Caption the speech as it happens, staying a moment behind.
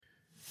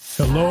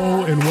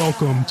Hello and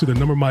welcome to the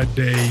Number My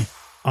Day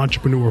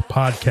Entrepreneur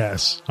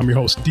Podcast. I'm your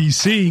host,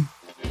 DC.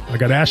 I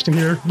got Ashton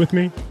here with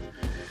me,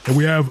 and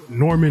we have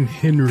Norman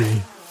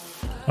Henry.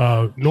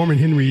 Norman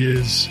Henry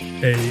is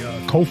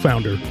a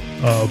co-founder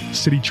of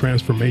City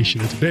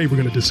Transformation, and today we're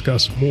going to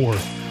discuss more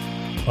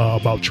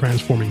about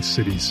transforming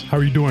cities. How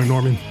are you doing,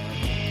 Norman?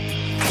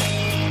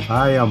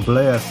 I am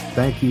blessed.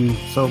 Thank you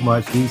so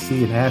much,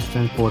 DC and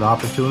Ashton, for the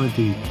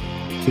opportunity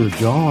to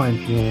join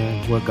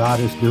in what God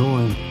is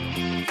doing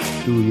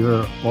through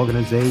your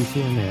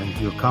organization and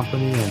your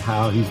company and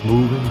how he's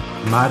moving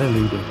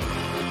mightily to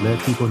let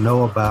people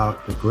know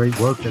about the great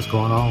work that's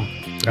going on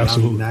in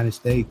the United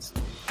States.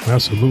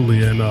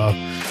 Absolutely. And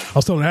I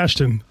was telling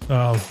Ashton,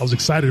 I was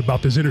excited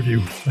about this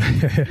interview.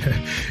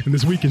 And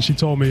this weekend she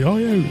told me,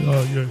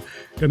 you're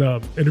going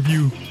to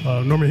interview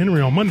Norman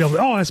Henry on Monday. I was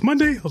like, it's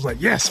Monday? I was like,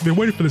 yes, been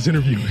waiting for this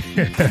interview.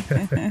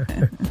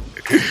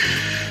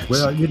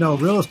 Well,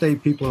 real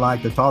estate people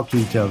like to talk to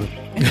each other.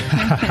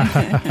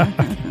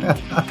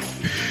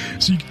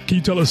 So can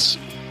you tell us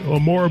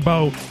more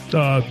about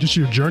just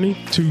your journey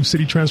to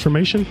City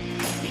Transformation?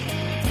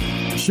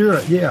 Sure,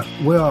 yeah.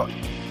 Well,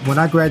 when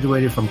I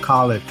graduated from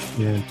college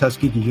in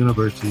Tuskegee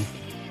University,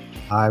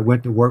 I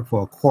went to work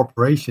for a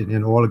corporation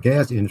in the oil and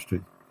gas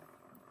industry.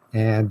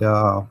 And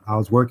I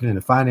was working in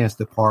the finance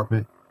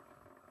department,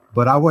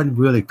 but I wasn't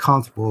really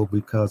comfortable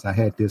because I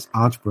had this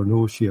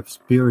entrepreneurship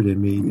spirit in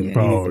me that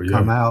needed to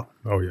come out.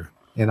 Oh, yeah.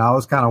 And I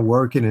was kind of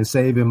working and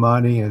saving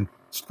money and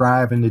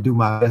striving to do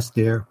my best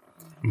there.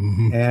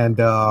 Mm-hmm. And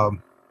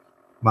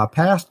my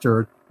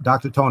pastor,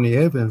 Dr. Tony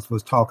Evans,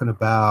 was talking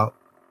about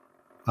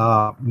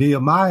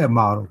Nehemiah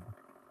model,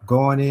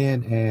 going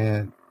in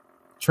and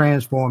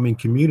transforming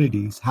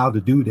communities, how to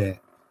do that.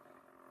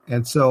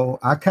 And so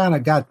I kind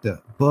of got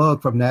the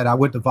bug from that. I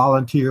went to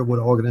volunteer with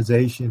an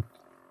organization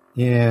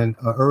in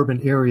an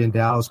urban area in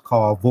Dallas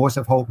called Voice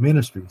of Hope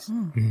Ministries.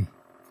 Mm-hmm.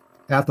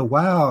 After a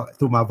while,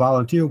 through my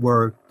volunteer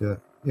work, the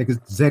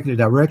executive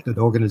director of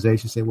the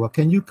organization said, well,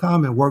 can you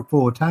come and work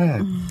full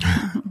time?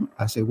 Mm-hmm.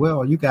 I said,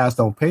 well, you guys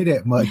don't pay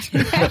that much.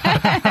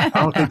 I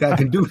don't think I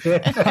can do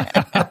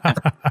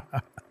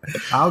that.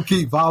 I'll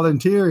keep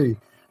volunteering.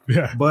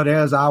 Yeah. But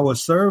as I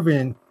was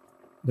serving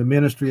the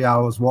ministry, I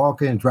was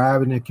walking,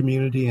 driving the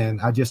community,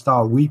 and I just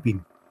started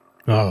weeping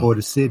for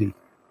the city.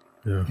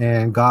 Yeah.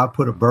 And God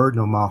put a burden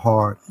on my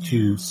heart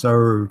to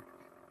serve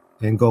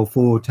and go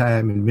full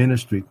time in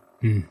ministry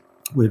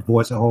with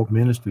Voice of Hope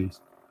Ministries.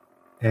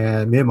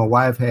 And me and my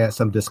wife had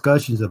some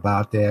discussions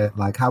about that,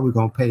 like how we're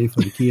going to pay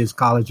for the kids'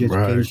 college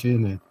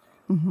education and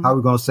how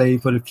we're going to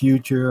save for the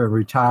future and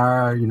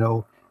retire.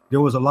 There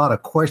was a lot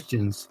of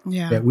questions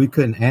that we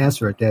couldn't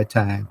answer at that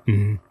time.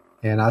 Mm-hmm.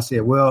 And I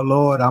said, well,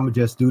 Lord, I'm going to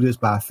just do this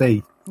by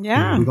faith.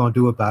 Yeah. We're going to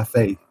do it by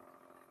faith.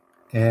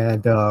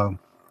 And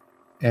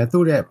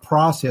through that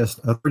process,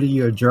 a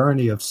 30-year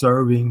journey of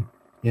serving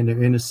in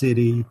the inner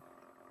city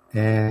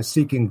and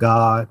seeking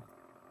God,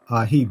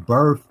 he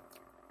birthed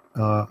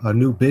a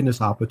new business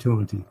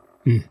opportunity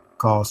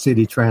called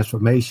City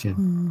Transformation.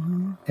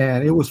 Mm-hmm.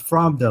 And it was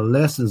from the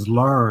lessons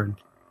learned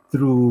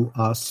through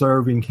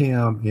serving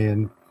him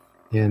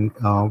in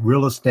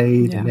real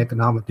estate and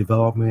economic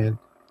development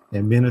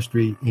and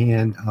ministry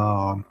in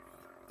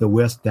the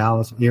West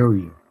Dallas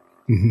area.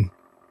 Mm-hmm.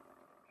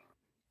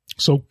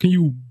 So can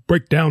you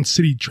break down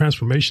City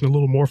Transformation a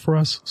little more for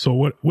us? So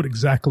what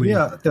exactly?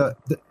 Yeah,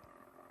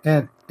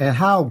 and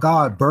how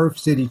God birthed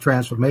City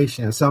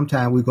Transformation. And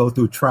sometimes we go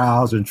through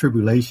trials and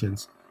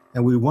tribulations,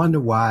 and we wonder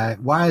why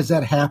is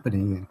that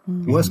happening?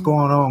 And what's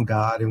going on,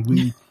 God? And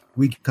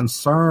we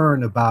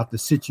concerned about the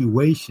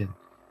situation.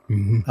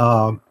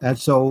 Mm-hmm. And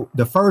so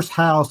the first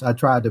house I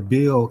tried to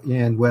build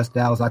in West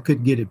Dallas, I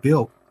couldn't get it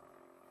built.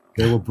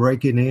 They were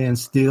breaking in,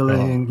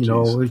 stealing, it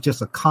was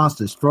just a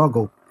constant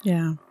struggle.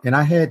 Yeah. And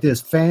I had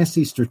this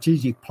fancy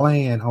strategic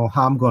plan on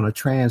how I'm going to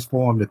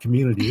transform the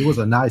community. It was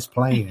a nice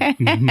plan,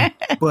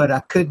 but I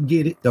couldn't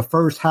get it. The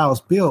first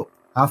house built,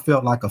 I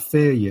felt like a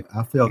failure.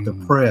 I felt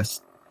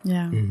depressed.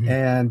 Yeah. Mm-hmm.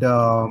 And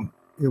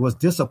it was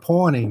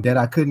disappointing that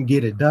I couldn't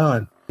get it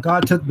done.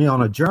 God took me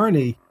on a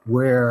journey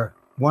where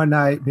one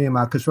night, me and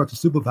my construction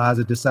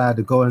supervisor decided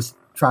to go and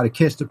try to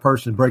catch the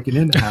person breaking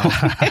in the house.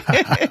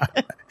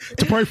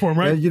 To pray for him,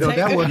 right? And,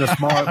 that wasn't a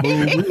smart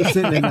move. We were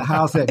sitting in the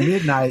house at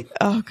midnight,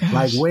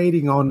 like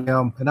waiting on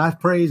them. And I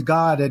praise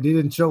God that they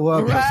didn't show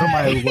up because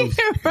somebody was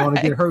going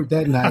to get hurt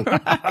that night.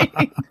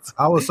 Right.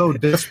 I was so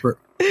desperate.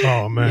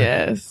 Oh, man.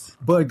 Yes.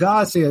 But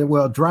God said,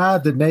 well,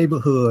 drive the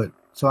neighborhood.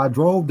 So I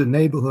drove the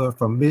neighborhood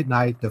from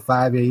midnight to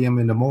 5 a.m.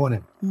 in the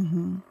morning.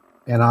 Mm-hmm.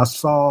 And I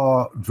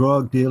saw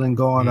drug dealing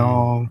going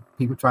on,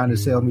 people trying to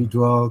sell me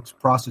drugs,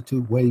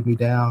 prostitute waved me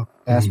down,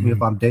 asked me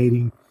if I'm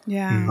dating.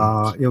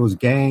 Yeah. It was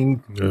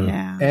gang.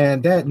 Yeah.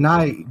 And that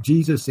night,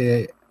 Jesus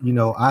said,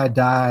 I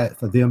died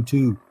for them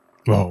too.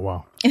 Oh,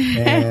 wow.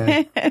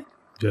 And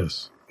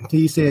yes.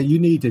 He said, you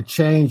need to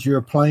change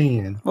your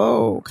plan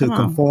to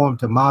conform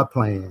to my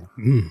plan.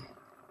 Mm.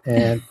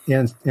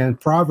 And in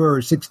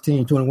Proverbs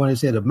 16:21, it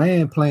said, a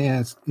man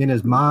plans in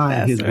his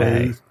mind his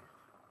ways,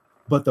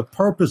 but the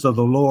purpose of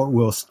the Lord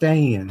will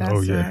stand.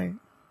 That's right.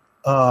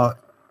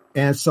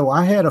 And so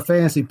I had a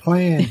fancy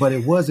plan, but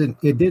it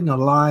didn't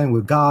align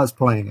with God's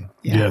plan.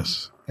 Yeah.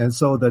 Yes. And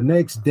so the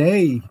next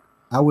day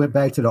I went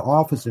back to the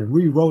office and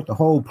rewrote the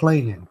whole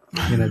plan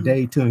in a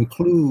day to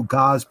include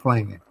God's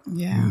plan.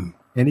 Yeah.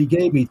 And he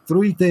gave me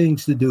 3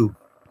 things to do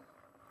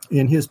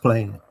in his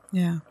plan.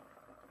 Yeah.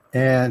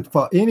 And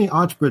for any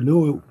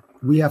entrepreneur,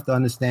 we have to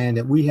understand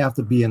that we have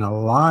to be in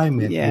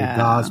alignment with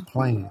God's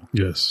plan.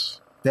 Yes.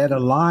 That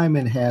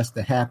alignment has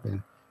to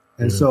happen.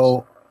 And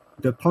so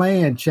the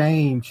plan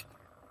changed.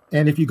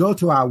 And if you go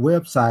to our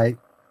website,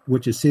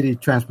 which is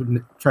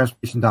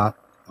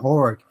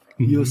citytransportation.org,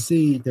 you'll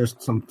see there's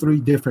 3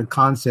 different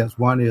concepts.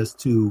 One is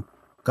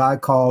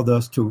God called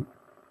us to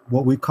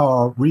what we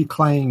call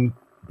reclaim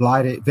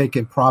blighted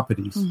vacant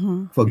properties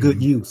for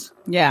good use.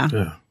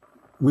 Yeah.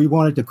 We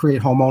wanted to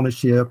create home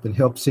ownership and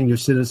help senior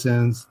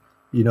citizens,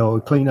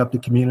 clean up the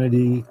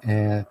community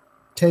and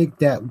take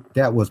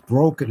that was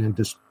broken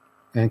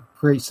and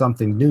create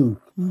something new.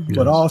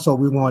 But also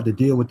we wanted to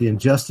deal with the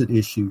injustice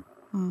issue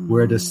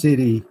where the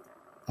city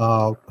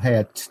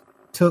had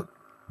took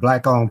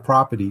Black-owned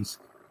properties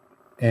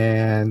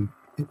and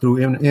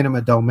through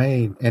eminent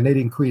domain, and they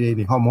didn't create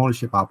any home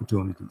ownership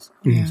opportunities.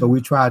 So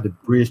we tried to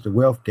bridge the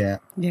wealth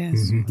gap.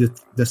 Yes.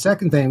 The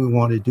second thing we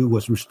wanted to do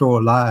was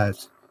restore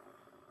lives.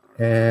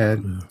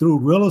 And through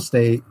real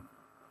estate,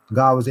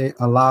 God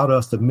allowed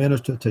us to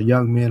minister to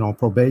young men on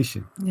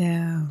probation.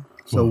 Yeah.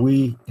 So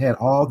we had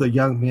all the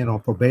young men on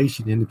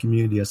probation in the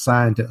community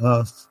assigned to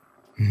us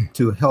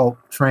to help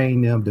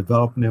train them,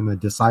 develop them, and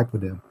disciple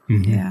them.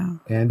 Yeah.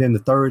 And then the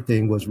third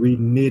thing was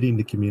reknitting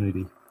the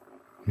community.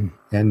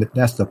 And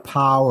that's the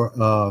power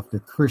of the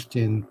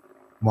Christian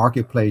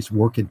marketplace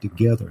working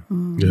together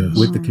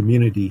with the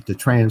community to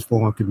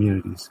transform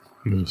communities.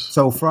 Yes.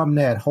 So from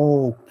that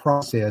whole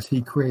process,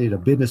 he created a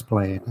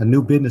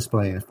new business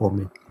plan for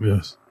me.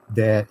 Yes.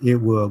 That it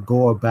will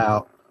go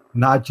about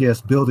not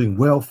just building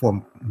wealth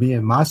for me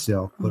and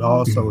myself, but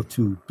also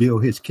to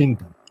build his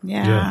kingdom.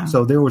 Yeah.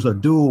 So there was a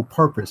dual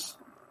purpose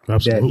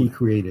that he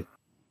created.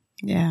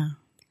 Yeah.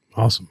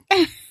 Awesome.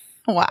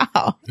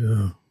 Wow.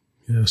 Yeah.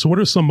 Yeah. So what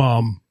are some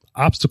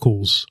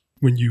obstacles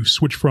when you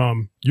switch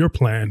from your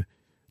plan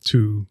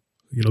to,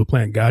 the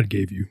plan God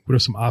gave you? What are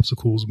some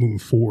obstacles moving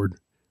forward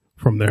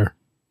from there?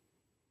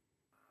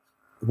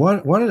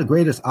 One of the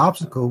greatest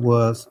obstacles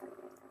was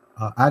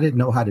I didn't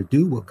know how to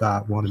do what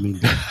God wanted me to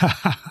do.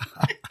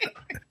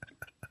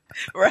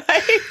 Right.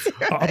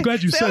 I'm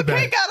glad you said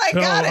that.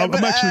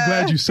 I'm actually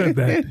glad you said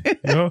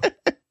that.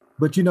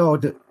 But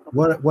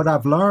what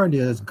I've learned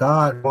is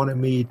God wanted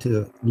me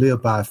to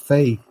live by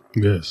faith.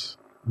 Yes.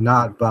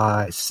 Not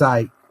by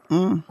sight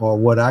or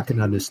what I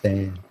can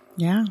understand.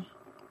 Yeah.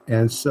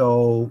 And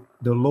so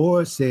the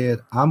Lord said,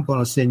 I'm going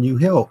to send you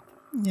help.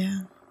 Yeah.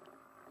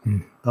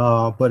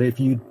 But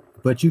you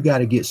got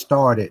to get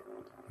started.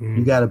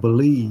 You got to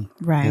believe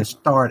and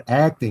start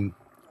acting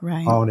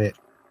on it.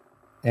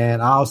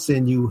 And I'll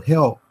send you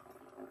help.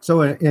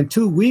 So in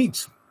 2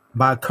 weeks,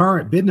 my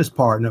current business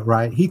partner,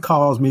 he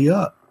calls me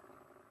up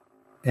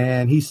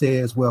and he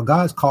says, well,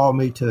 God's called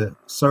me to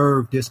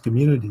serve this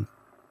community.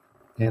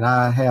 And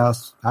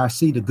I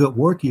see the good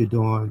work you're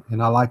doing,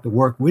 and I like to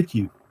work with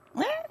you.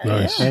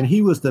 Nice. And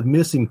he was the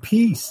missing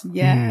piece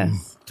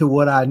to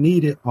what I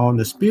needed on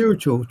the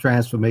spiritual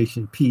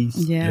transformation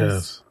piece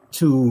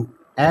to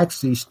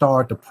actually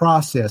start the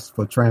process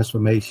for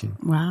transformation.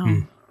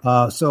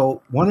 Wow.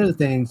 So one of the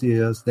things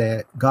is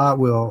that God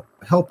will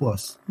help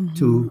us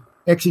to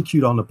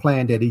execute on the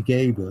plan that he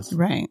gave us.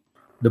 Right.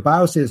 The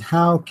Bible says,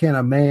 how can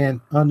a man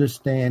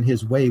understand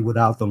his way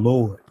without the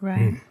Lord?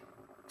 Right.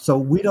 So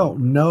we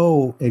don't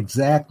know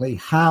exactly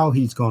how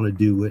he's going to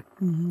do it,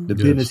 the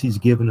business he's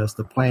given us,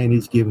 the plan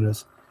he's given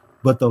us.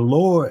 But the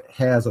Lord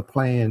has a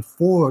plan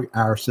for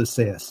our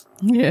success.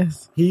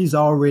 Yes. He's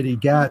already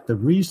got the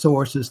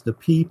resources, the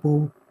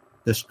people,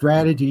 the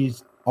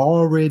strategies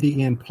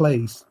already in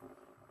place.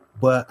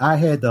 But I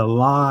had to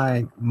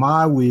align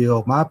my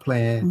will, my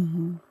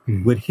plan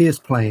with his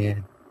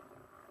plan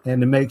and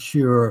to make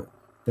sure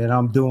that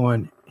I'm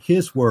doing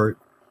his work.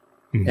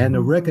 And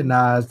to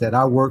recognize that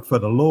I work for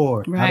the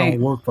Lord. Right. I don't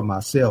work for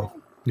myself.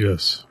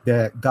 Yes.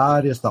 That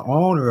God is the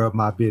owner of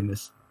my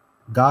business.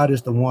 God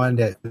is the one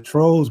that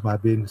controls my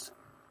business.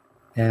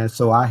 And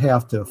so I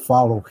have to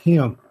follow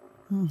him.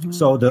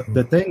 So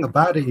the thing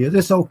about it is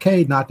it's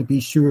okay not to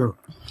be sure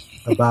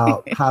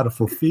about how to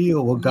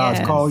fulfill what God's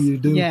called you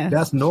to do. Yes.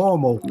 That's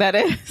normal.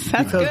 That's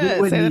because good.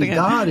 we wouldn't need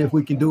God if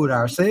we can do it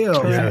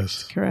ourselves.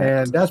 Yes. Correct.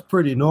 And that's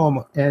pretty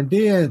normal. And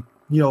then,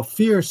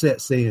 fear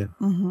sets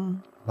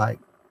in. Like,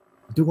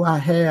 do I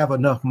have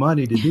enough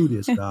money to do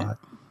this, God?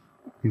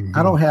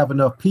 I don't have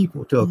enough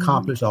people to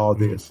accomplish all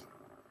this.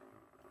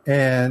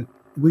 And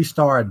we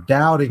start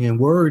doubting and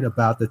worrying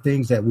about the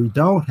things that we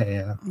don't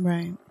have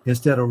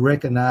instead of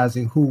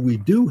recognizing who we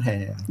do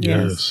have.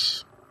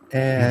 Yes.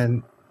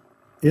 And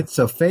it's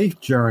a faith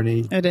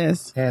journey. It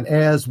is. And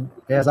as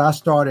I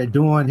started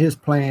doing his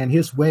plan,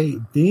 his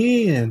way,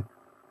 then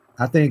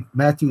I think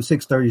Matthew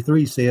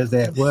 6:33 says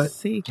that what?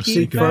 Seek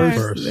Seek first.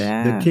 first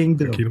Yeah. the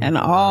kingdom And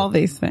all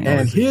these things.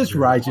 and his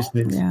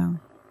righteousness. Yeah.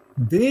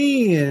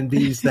 Then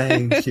these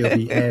things shall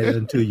be added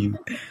unto you.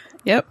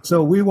 Yep.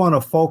 So we want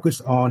to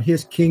focus on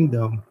his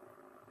kingdom.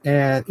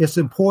 And it's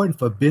important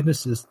for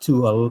businesses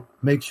to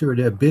make sure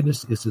their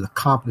business is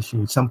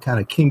accomplishing some kind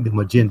of kingdom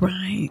agenda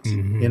Right.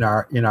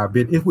 Mhm. in our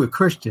business, if we're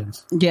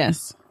Christians,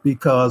 Yes.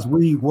 because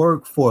we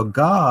work for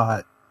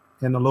God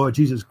and the Lord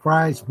Jesus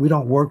Christ. We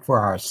don't work for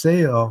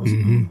ourselves.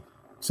 Mhm.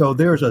 So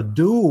there's a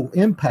dual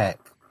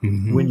impact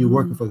Mhm. when you're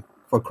working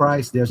for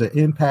Christ. There's an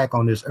impact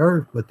on this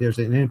earth, but there's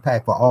an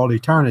impact for all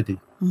eternity.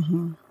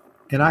 Mm-hmm.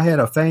 And I had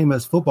a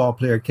famous football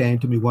player came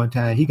to me one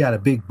time. He got a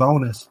big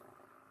bonus.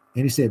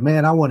 And he said,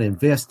 man, I want to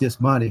invest this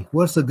money.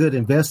 What's a good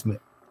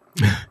investment?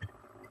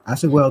 I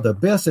said, well, the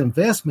best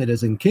investment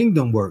is in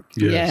kingdom work.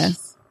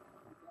 Yes.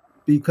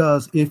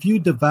 Because if you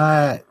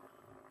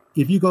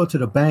go to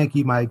the bank,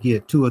 you might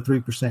get 2 or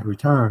 3%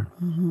 return.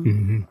 Mm-hmm.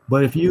 Mhm.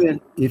 But if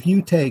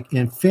you take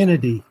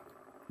infinity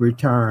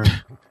return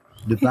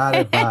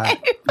divided by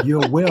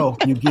your wealth,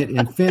 you get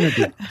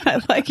infinity. I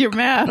like your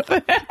math.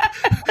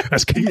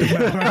 That's kingdom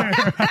math.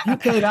 You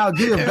can't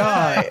outgive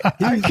God.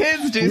 Our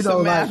kids do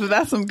some math, but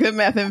that's some good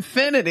math.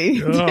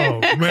 Infinity. Oh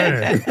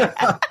man,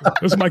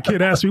 that's my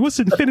kid asked me, "What's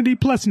infinity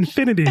plus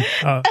infinity?"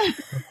 I'm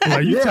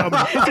like, you tell me,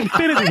 it's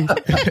infinity.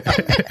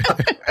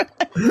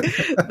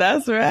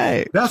 That's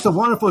right. That's the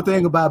wonderful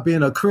thing about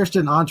being a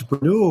Christian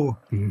entrepreneur.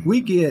 Mhm.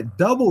 We get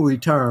double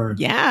return.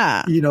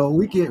 Yeah.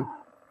 We get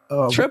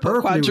Triple,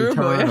 earthly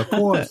quadruple, return, yeah. of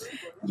course,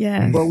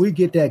 Yes. but we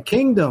get that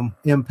kingdom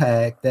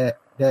impact, that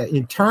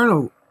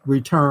eternal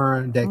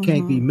return that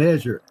can't be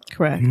measured.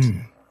 Correct.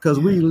 Mm. Because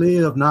we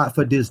live not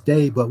for this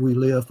day, but we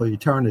live for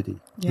eternity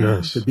Yeah.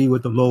 Yes. to be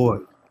with the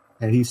Lord.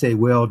 And he say,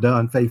 well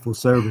done, faithful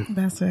servant.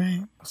 That's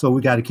right. So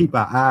we got to keep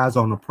our eyes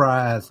on the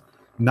prize,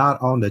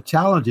 not on the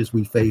challenges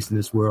we face in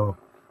this world,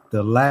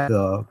 the lack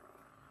of.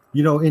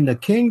 In the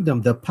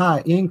kingdom, the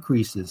pie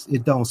increases.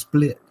 It don't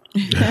split.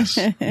 Yes.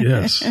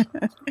 Yes.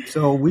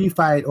 So we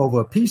fight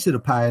over a piece of the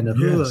pie in the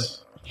hood.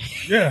 Yes.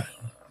 Yeah.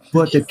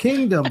 But the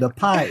kingdom, the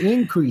pie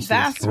increases.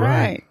 That's Right.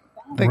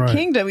 right. The Right.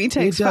 kingdom, he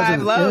takes It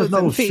doesn't- 5 loaves there's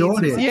no and feeds.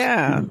 shortage.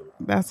 Yeah.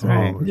 That's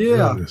right. Oh, my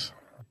Yeah. goodness.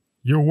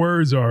 Your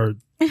words are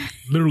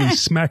literally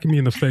smacking me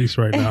in the face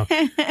right now.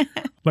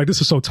 Like,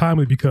 this is so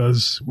timely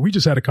because we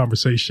just had a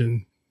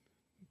conversation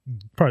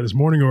probably this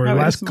morning or the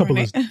Probably last this couple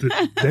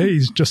of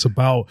days just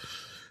about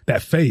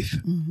that faith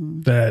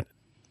Mm-hmm. that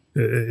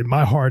in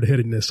my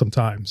hard-headedness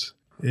sometimes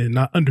and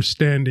not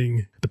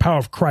understanding the power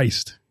of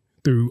Christ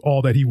through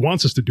all that he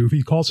wants us to do. If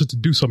he calls us to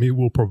do something, he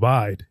will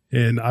provide.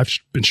 And I've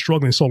been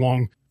struggling so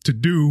long to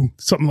do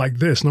something like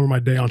this, Number My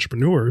Day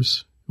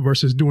Entrepreneurs,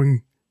 versus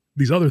doing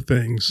these other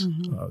things,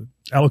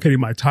 allocating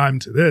my time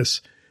to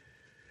this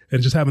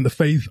and just having the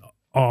faith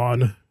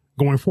on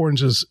going forward and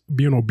just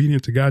being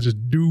obedient to God,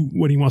 just do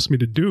what he wants me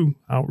to do.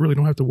 I really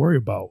don't have to worry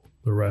about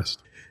the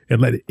rest and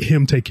let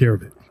him take care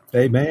of it.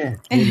 Amen.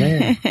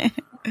 Amen.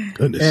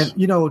 Goodness.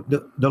 And,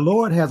 the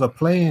Lord has a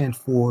plan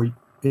for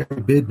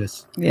every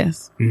business.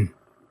 Yes.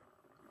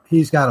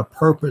 He's got a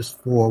purpose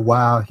for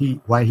why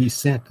he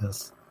sent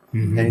us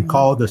and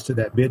called us to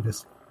that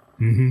business.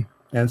 Mm-hmm.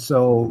 And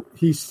so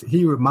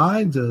he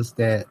reminds us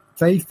that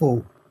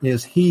faithful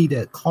is he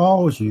that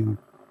calls you,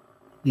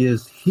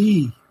 is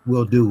he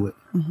will do it.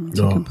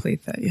 To Oh.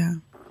 complete that. Yeah.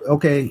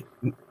 Okay,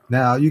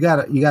 now you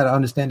gotta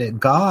understand that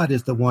God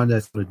is the one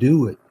that's going to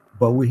do it,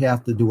 but we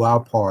have to do our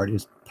part: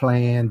 is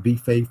plan, be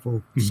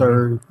faithful,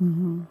 serve,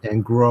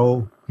 and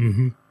grow.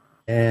 Mm-hmm.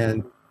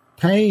 And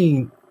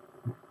pain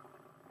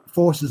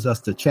forces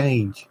us to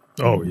change.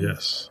 Oh,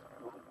 yes.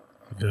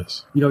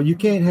 Yes. You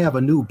can't have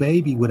a new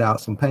baby without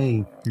some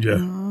pain. Yeah.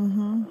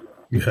 Mm-hmm.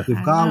 Yeah.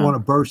 If God know. want to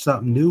birth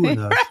something new in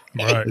us,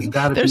 Right. there's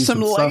got to be There's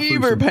some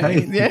suffering, labor some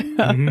pain. Yeah.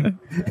 Mhm.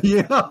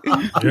 Yeah.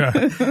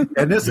 Yeah.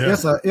 And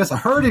it's a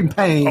hurting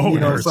pain, Oh,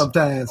 it hurts.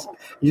 sometimes,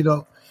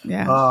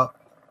 Yeah.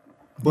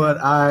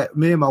 But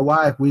me and my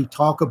wife, we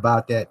talk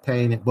about that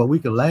pain, but we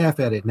can laugh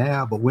at it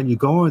now. But when you're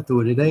going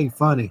through it, it ain't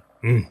funny.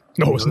 No,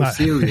 it's not.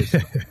 serious.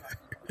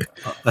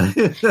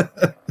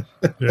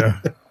 Yeah.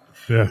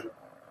 Yeah.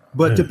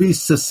 But to Yeah. be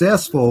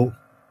successful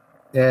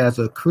as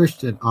a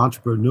Christian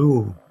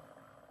entrepreneur,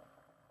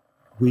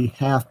 we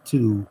have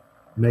to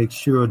make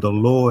sure the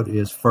Lord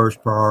is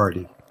first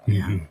priority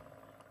Mhm.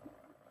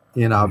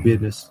 in our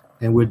business,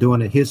 and we're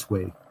doing it His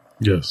way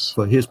Yes.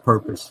 for His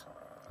purpose.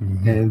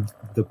 Mhm. And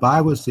the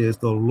Bible says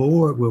the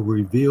Lord will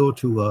reveal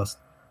to us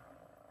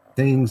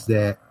things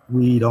that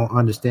we don't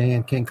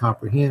understand, can't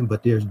comprehend,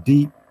 but there's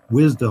deep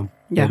wisdom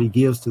Yeah. that He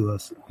gives to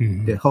us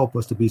Mhm. that help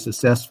us to be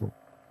successful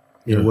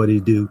in Yeah. what He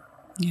do.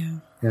 Yeah.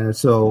 And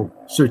so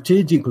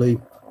strategically,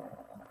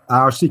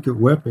 our secret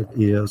weapon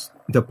is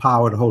the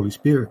power of the Holy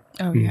Spirit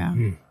Oh, yeah.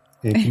 Mhm.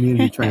 and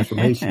community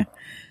transformation.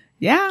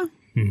 Yeah.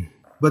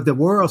 But the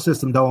world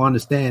system don't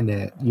understand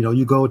that.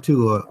 You go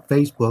to a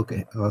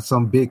Facebook or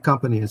some big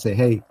company and say,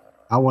 hey,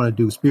 I want to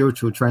do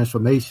spiritual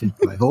transformation.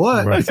 Like,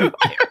 what? Right. And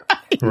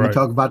you Right.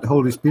 talk about the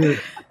Holy Spirit,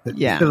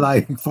 Yeah.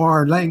 like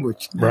foreign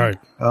language. Right.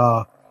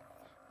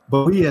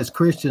 But we as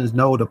Christians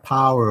know the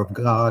power of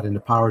God and the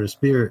power of the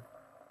Spirit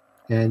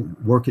and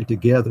working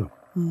together.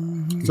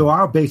 Mm-hmm. So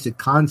our basic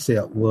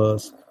concept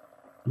was,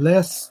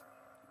 let's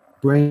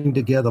bring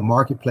together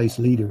marketplace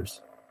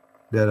leaders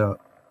that are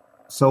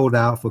sold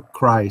out for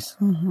Christ,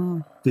 mm-hmm.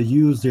 to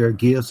use their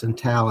gifts and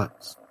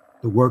talents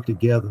to work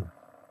together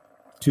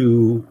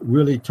to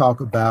really talk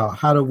about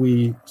how do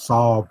we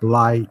solve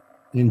blight,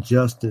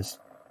 injustice,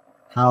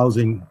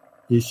 housing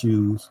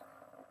issues,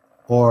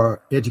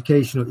 or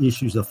educational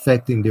issues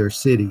affecting their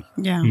city.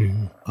 Yeah.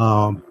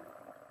 Mm-hmm.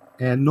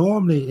 And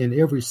normally in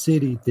every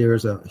city,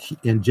 there's a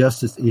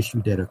injustice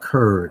issue that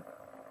occurred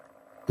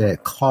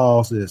that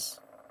causes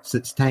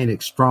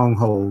satanic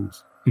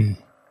strongholds,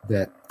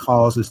 that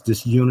causes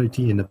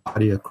disunity in the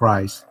body of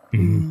Christ.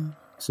 Mm-hmm.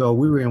 So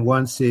we were in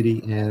one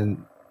city,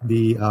 and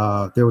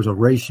there was a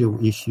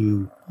racial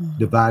issue,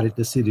 divided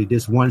the city.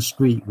 This one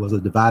street was a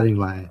dividing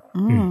line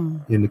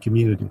in the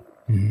community.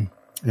 Mm-hmm.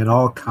 And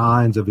all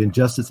kinds of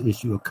injustice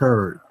issue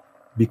occurred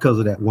because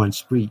of that one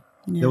street.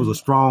 Yeah. There was a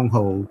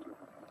stronghold.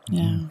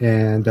 Yeah.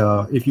 And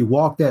if you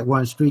walk that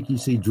one street, you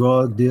see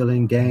drug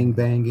dealing, gang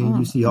banging,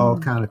 you see all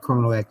kind of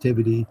criminal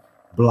activity,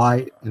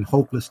 blight, and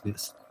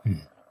hopelessness.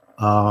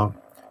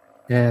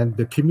 And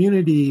the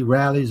community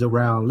rallies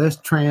around, let's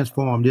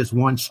transform this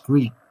one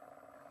street,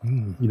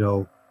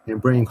 and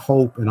bring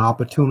hope and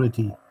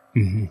opportunity.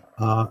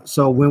 Mm-hmm.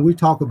 So when we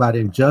talk about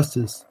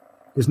injustice,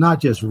 it's not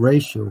just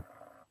racial,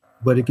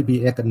 but it could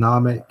be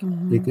economic.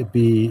 Mm-hmm. It could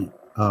be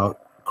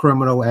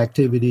criminal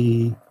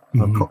activity,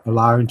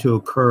 allowing to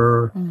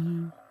occur.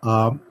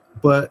 Mm-hmm.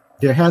 But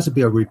there has to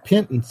be a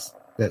repentance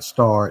that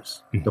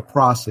starts the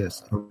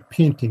process of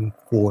repenting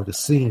for the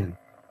sin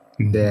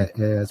that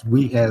as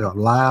we had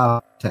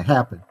allowed to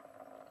happen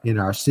in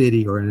our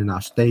city or in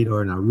our state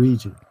or in our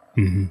region.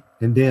 Mm-hmm.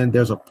 And then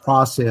there's a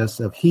process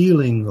of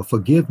healing or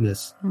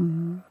forgiveness.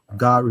 Mm-hmm.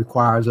 God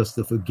requires us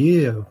to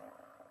forgive.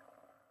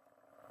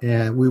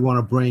 And we want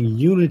to bring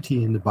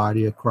unity in the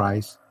body of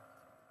Christ.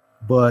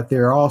 But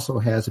there also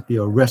has to be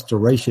a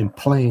restoration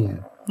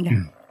plan.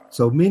 Yeah.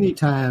 So many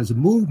times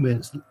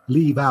movements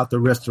leave out the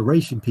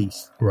restoration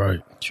piece. Right.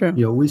 True.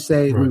 We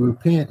say we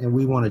repent and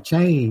we want to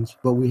change,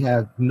 but we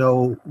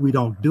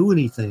don't do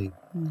anything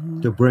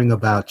to bring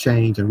about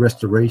change and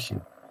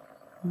restoration.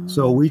 Mm-hmm.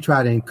 So we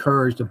try to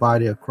encourage the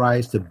body of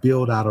Christ to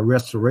build out a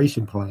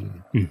restoration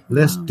plan.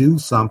 Let's do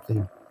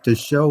something to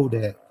show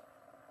that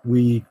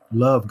we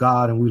love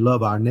God and we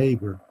love our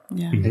neighbor.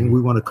 Yeah. And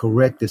we want to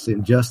correct this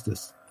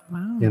injustice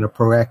in a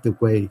proactive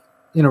way,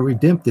 in a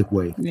redemptive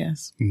way.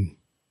 Yes.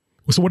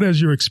 So what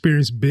has your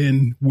experience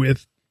been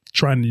with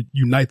trying to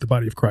unite the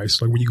body of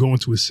Christ? Like when you go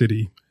into a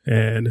city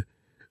and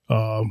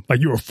like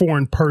you're a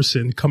foreign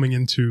person coming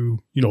into,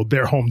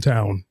 their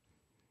hometown.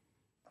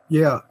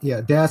 Yeah,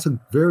 that's a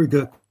very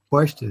good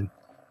question.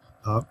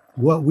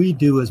 What we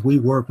do is we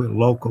work with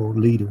local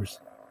leaders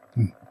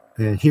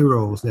and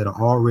heroes that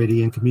are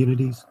already in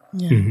communities.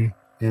 Yeah.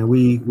 Mm-hmm. And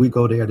we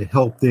go there to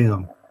help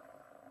them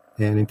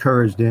and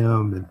encourage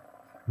them, and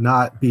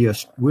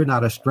we're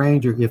not a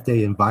stranger if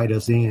they invite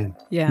us in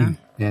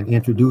and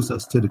introduce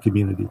us to the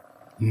community.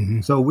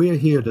 Mm-hmm. So we're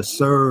here to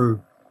serve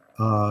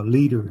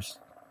leaders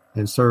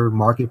and serve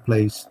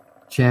marketplace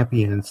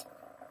champions,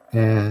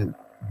 and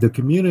the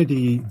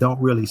community don't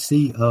really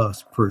see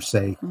us per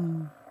se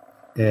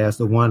as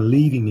the one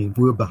leading them.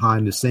 We're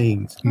behind the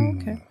scenes,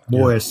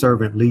 more as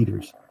servant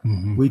leaders.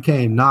 Mm-hmm. We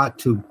came not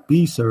to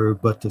be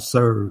served, but to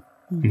serve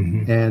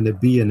and to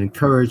be an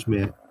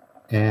encouragement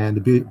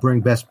and to bring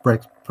best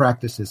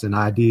practices and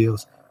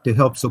ideals to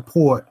help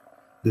support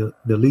the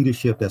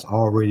leadership that's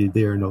already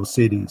there in those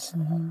cities.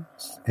 Mm-hmm.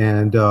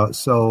 And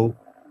so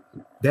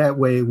that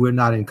way we're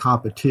not in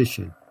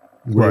competition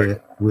with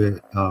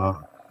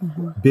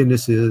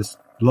businesses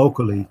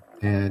locally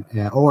and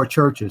or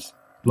churches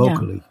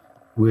locally. Yeah.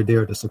 We're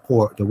there to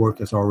support the work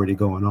that's already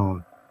going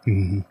on.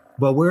 Mm-hmm.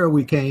 But where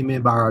we came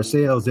in by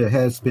ourselves, there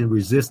has been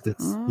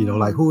resistance.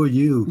 Like, who are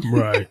you?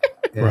 Right.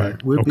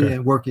 And we've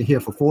been working here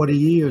for 40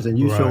 years, and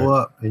you show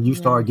up and you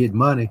start getting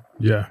money.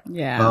 Yeah.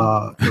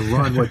 To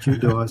run what you're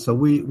doing. So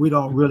we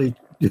don't really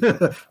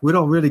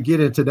get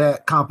into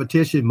that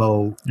competition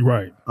mode.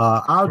 Right.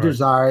 Our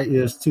desire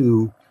is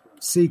to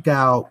seek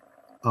out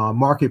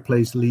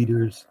marketplace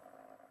leaders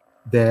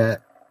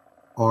that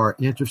are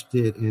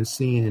interested in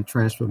seeing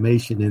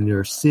transformation in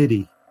their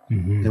city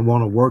and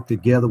want to work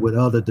together with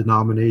other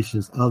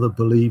denominations, other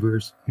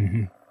believers,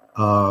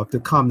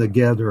 to come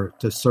together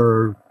to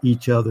serve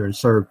each other and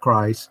serve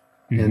Christ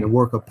and to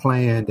work a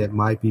plan that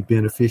might be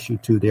beneficial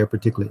to their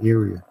particular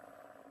area.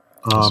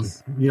 On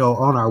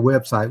our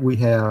website, we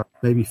have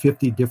maybe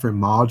 50 different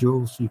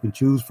modules you can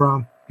choose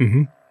from.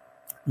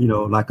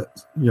 Like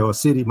a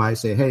city might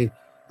say, hey,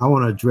 I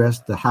want to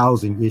address the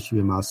housing issue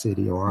in my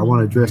city, or I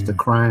want to address the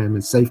crime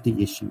and safety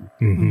issue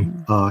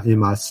in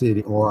my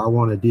city, or I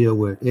want to deal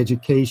with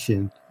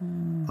education.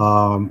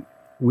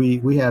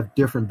 We have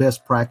different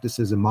best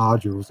practices and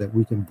modules that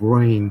we can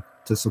bring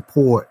to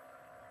support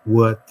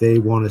what they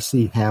want to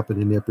see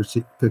happen in their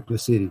particular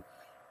city.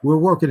 We're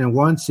working in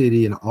one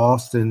city in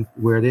Austin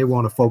where they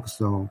want to focus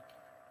on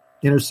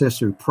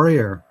intercessory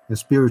prayer and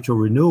spiritual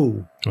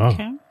renewal. Oh.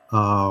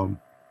 Okay.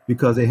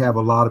 Because they have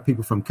a lot of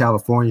people from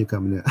California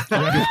coming in.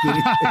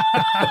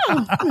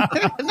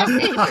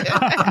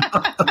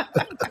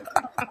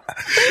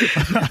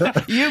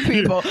 You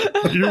people.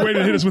 You're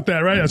waiting to hit us with that,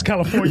 right? That's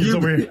Californians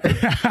over here.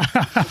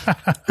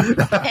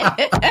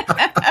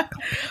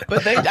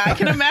 But I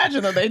can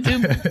imagine that they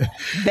do.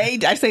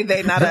 I say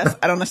they, not us.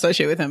 I don't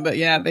associate with them, but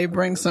yeah, they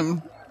bring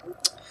some.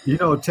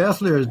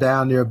 Tesla is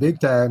down there big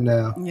time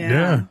now.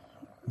 Yeah.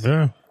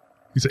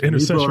 He's an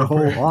intercessor. He brought a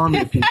whole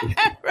army of people.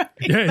 Right.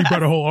 Yeah, he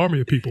brought a whole army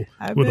of people.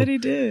 I bet he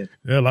did.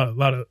 Yeah, a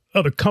lot of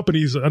other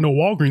companies. I know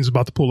Walgreens is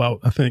about to pull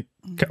out, I think,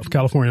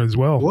 California as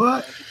well.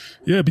 What?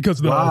 Yeah, because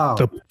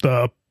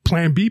the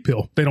Plan B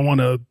pill. They don't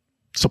want to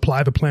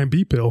supply the Plan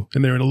B pill,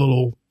 and they're in a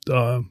little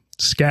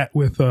scat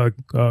with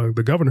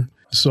the governor.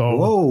 So,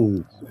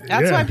 whoa,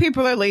 that's why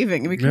people are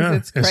leaving, because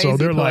it's crazy and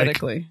so they're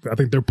politically. I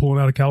think they're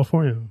pulling out of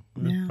California.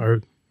 Yeah. I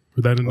heard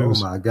that in the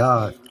news. Oh my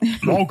God,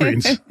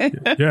 Walgreens.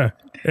 Yeah,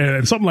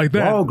 and something like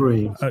that.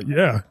 Walgreens.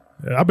 Yeah,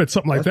 I bet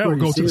something like that would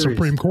go to the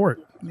Supreme Court.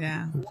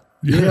 Yeah.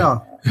 Yeah.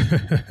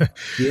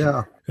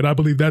 And I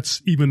believe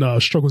that's even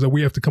struggles that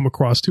we have to come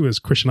across too as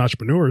Christian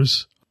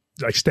entrepreneurs,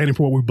 like standing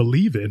for what we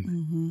believe in.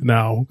 Mm-hmm.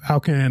 Now, how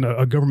can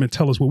a government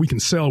tell us what we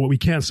can sell, what we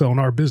can't sell in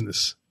our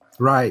business?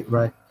 Right.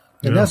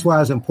 And that's why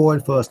it's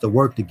important for us to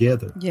work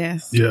together.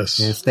 Yes.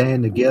 And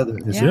stand together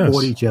and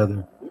support each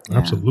other.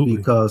 Absolutely.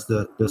 Because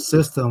the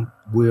system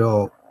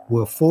will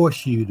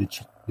force you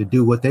to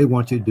do what they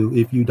want you to do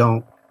if you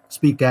don't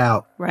speak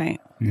out. Right.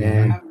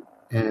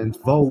 And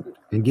vote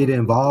and get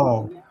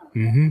involved.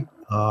 Mm-hmm.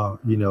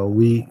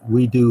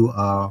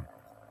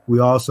 We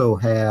also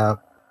have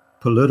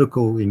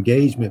political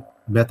engagement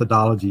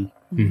methodology.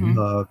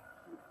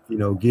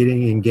 Mm-hmm.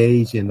 Getting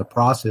engaged in the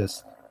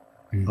process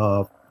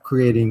of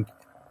creating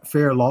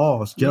fair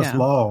laws, just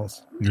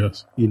laws.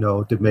 Yes.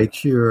 To make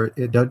sure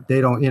they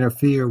don't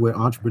interfere with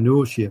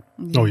entrepreneurship.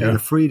 Oh yeah. And the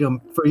free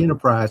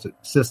enterprise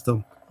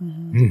system.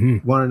 Mm-hmm.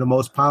 One of the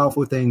most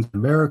powerful things in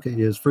America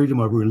is freedom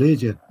of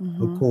religion,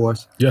 of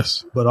course.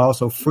 Yes. But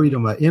also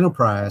freedom of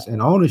enterprise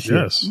and ownership.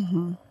 Yes.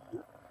 Mm-hmm.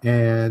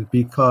 And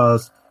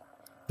because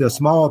the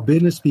small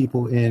business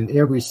people in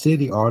every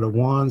city are the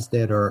ones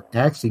that are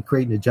actually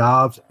creating the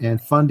jobs and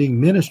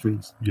funding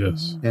ministries.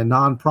 Yes. And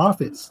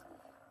nonprofits.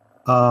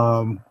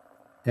 And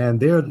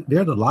they're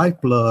the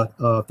lifeblood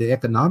of the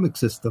economic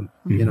system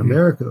in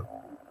America.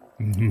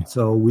 Mm-hmm.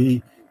 So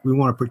we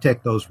want to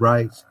protect those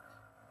rights.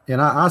 And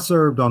I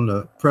served on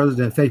the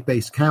President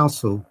Faith-Based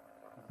Council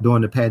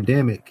during the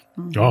pandemic.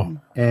 Oh.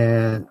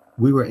 And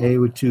we were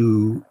able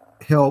to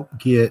help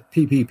get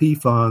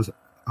PPP funds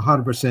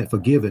 100%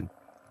 forgiven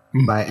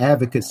by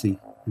advocacy,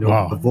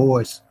 the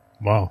voice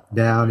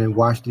down in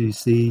Washington,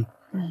 D.C.,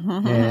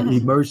 and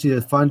emergency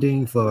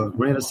funding for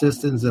rent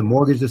assistance and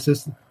mortgage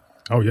assistance.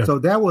 Oh, yeah. So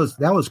that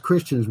was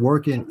Christians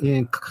working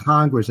in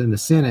Congress and the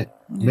Senate,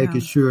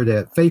 making sure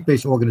that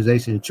faith-based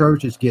organizations and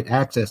churches get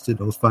access to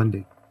those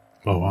funding.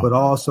 Oh, wow. But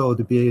also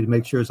to be able to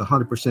make sure it's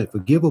 100%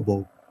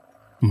 forgivable.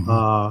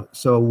 Mm-hmm.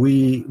 So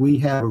we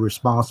have a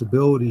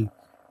responsibility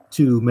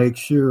to make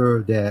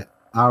sure that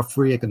our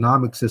free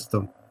economic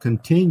system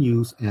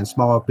continues and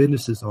small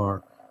businesses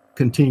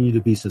continue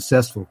to be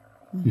successful.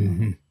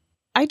 Mm-hmm.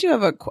 I do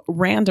have a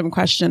random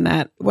question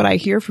that what I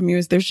hear from you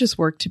is there's just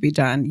work to be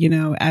done.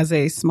 As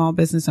a small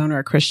business owner,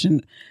 a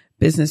Christian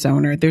business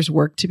owner, there's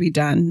work to be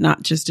done,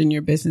 not just in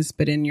your business,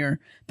 but in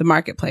the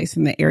marketplace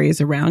and the areas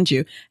around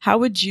you. How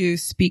would you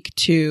speak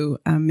to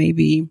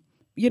maybe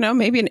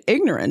an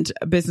ignorant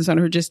business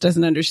owner who just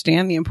doesn't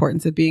understand the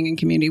importance of being in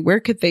community? Where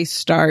could they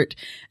start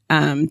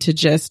to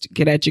just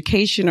get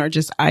education or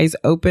just eyes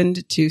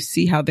opened to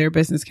see how their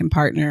business can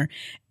partner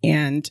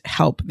and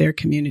help their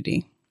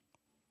community?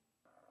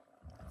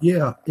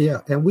 Yeah.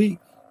 And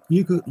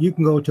you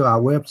can go to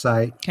our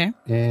website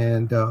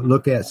and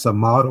look at some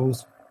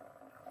models.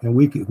 And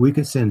we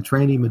could send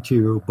training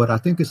material, but I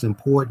think it's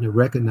important to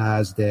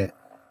recognize that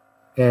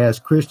as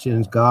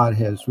Christians, God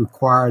has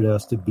required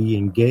us to be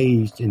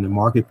engaged in the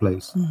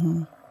marketplace.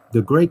 Mm-hmm.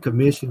 The Great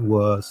Commission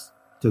was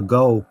to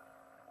go,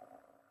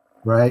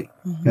 right?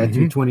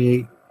 Matthew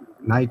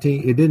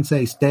 28:19. It didn't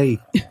say stay.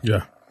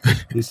 Yeah.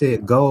 It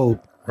said go.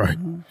 Right.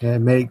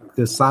 And make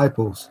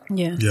disciples.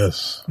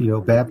 Yes.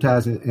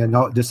 Baptizing and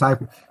all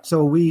disciples.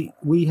 So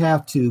we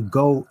have to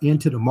go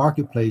into the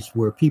marketplace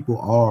where people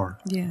are.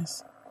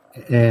 Yes.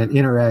 And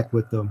interact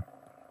with them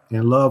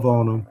and love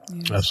on them.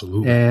 Yes.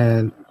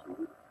 Absolutely.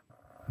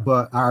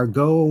 But our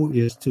goal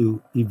is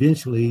to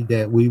eventually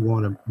that we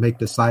want to make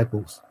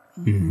disciples.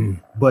 Mm-hmm.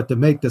 But to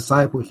make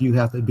disciples, you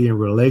have to be in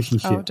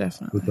relationship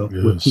with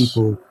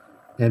people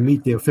and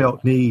meet their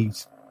felt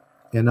needs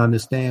and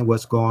understand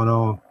what's going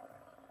on.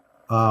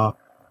 And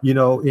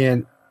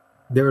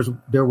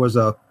there was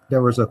a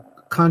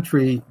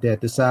country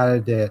that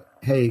decided that,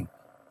 hey,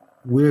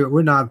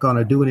 we're not going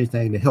to do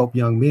anything to help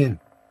young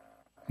men.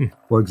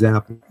 For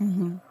example.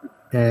 Mm-hmm.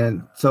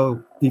 And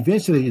so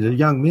eventually the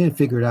young men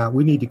figured out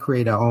we need to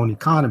create our own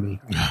economy.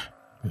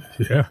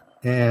 Yeah.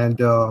 And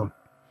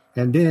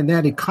And then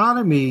that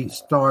economy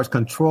starts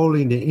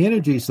controlling the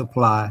energy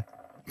supply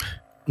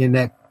in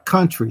that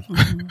country.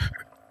 Mm-hmm.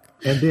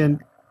 And then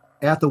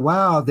after a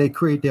while, they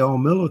create their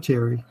own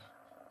military.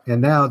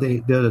 And now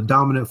they're the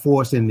dominant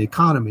force in the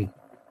economy.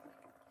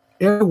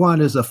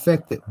 Everyone is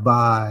affected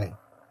by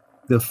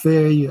the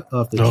failure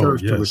of the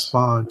church to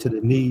respond to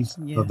the needs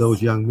of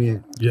those young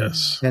men.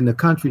 Yes. And the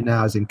country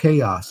now is in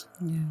chaos.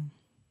 Yeah.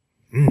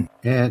 Mm.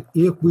 And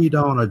if we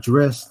don't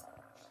address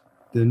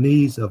the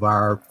needs of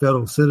our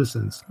fellow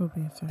citizens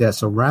that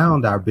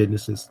surround our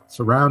businesses,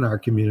 surround our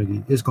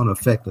community, it's going to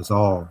affect us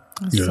all.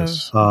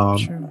 Yes.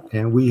 True.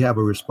 And we have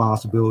a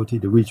responsibility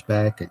to reach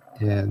back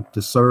and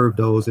to serve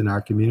those in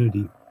our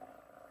community,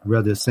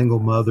 whether it's single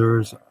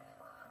mothers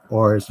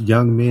or it's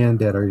young men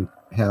that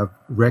have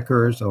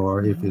records,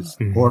 or if it's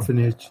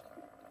orphanage.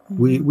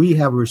 Mm-hmm. We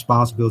have a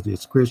responsibility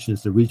as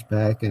Christians to reach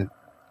back and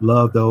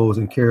love those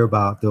and care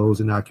about those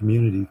in our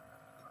community,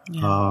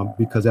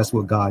 because that's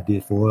what God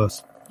did for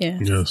us.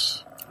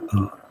 Yes.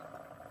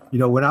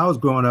 When I was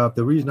growing up,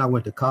 the reason I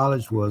went to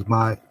college was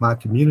my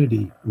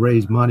community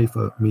raised money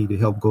for me to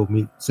help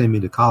send me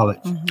to college.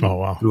 Mm-hmm. Oh,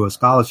 wow. Through a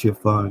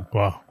scholarship fund.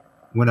 Wow.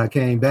 When I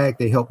came back,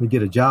 they helped me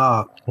get a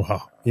job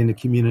in the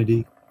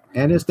community.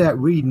 And it's that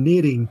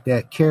re-knitting,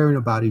 that caring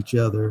about each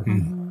other.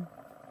 Mm-hmm.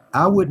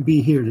 I wouldn't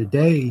be here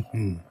today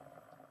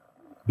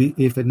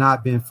if it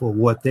not been for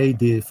what they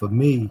did for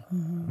me.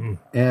 Mm-hmm.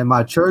 And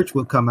my church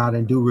would come out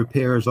and do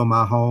repairs on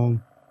my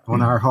home,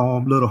 on our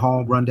home, little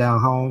home,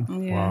 rundown home.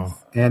 Yes. Wow.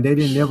 And they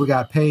never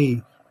got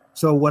paid.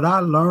 So what I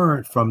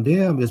learned from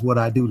them is what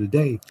I do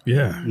today.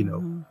 Yeah.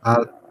 I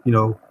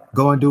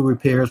go and do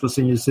repairs for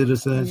senior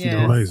citizens. Yes.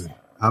 Amazing.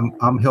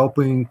 I'm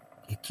helping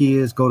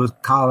kids go to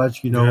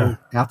college,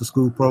 after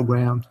school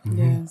programs.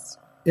 Mm-hmm. Yes.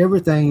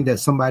 Everything that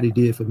somebody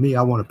did for me,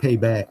 I want to pay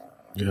back.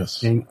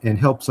 Yes. And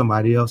help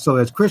somebody else. So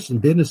as Christian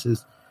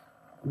businesses,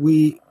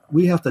 we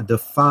have to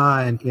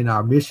define in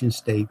our mission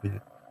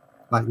statement,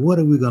 like, what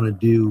are we going to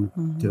do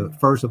to,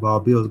 first of all,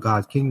 build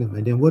God's kingdom?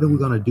 And then what are we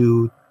going to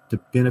do to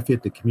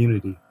benefit the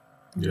community?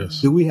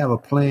 Yes. Do we have a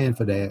plan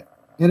for that?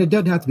 And it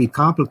doesn't have to be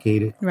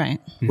complicated. Right.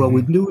 But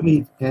we do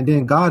need, and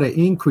then God will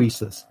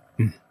increase us,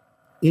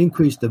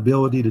 increase the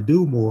ability to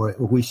do more if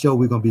we show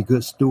we're going to be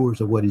good stewards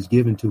of what he's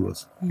given to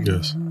us.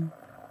 Yes.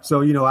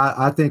 So,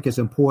 I think it's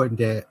important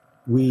that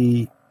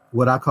we,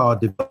 what I call,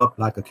 develop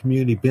like a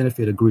community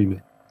benefit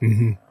agreement.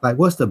 Mm-hmm. Like,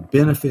 what's the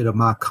benefit of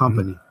my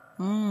company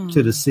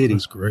to the city?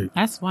 That's great.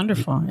 That's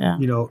wonderful. Yeah.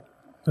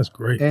 That's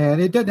great.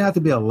 And it doesn't have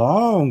to be a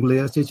long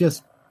list. It's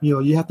just,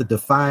 you have to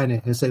define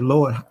it and say,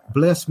 Lord,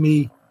 bless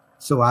me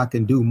so I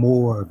can do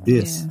more of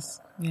this.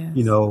 Yes.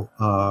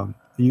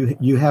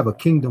 You have a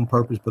kingdom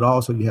purpose, but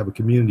also you have a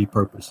community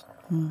purpose.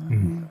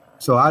 Mm-hmm.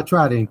 So I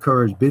try to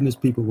encourage business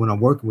people when I'm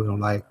working with them,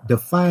 like,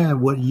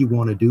 define what you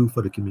want to do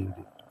for the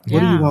community. Yeah. What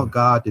do you want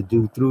God to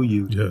do through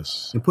you?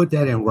 Yes. And put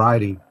that in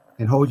writing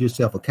and hold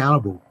yourself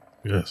accountable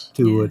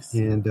to it,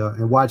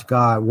 and watch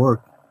God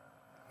work.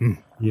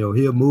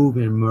 He'll move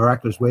in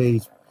miraculous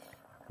ways.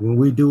 When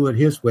we do it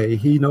his way,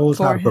 he knows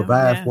how to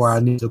provide for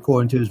our needs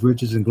according to his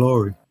riches and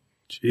glory.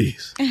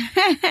 Jeez.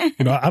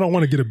 I don't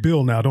want to get a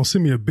bill now. Don't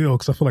send me a bill,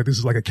 because I feel like this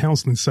is like a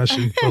counseling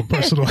session for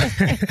personal.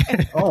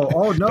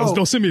 Oh no!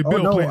 Don't send me a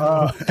bill,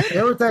 please.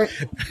 Everything,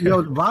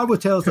 the Bible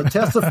tells us to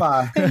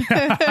testify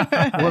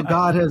what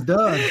God has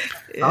done.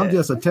 I'm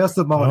just a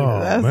testimony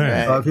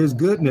of his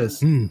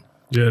goodness.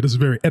 Yeah, this is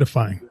very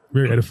edifying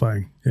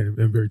and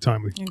very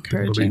timely.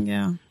 Encouraging,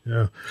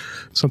 yeah.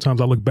 Sometimes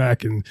I look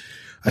back and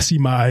I see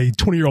my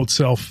 20-year-old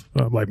self.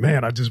 I'm like,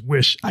 man, I just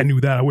wish I knew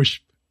that. I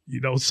wish,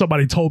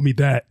 somebody told me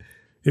that.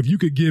 If you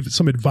could give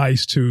some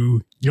advice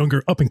to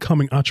younger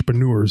up-and-coming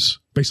entrepreneurs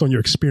based on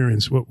your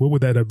experience, what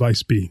would that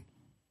advice be?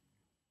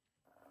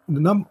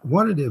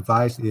 One of the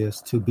advice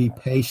is to be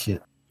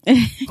patient.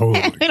 We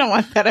don't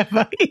want that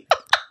advice.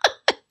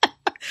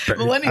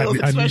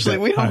 Millennials especially,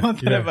 we don't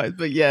want that advice,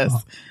 but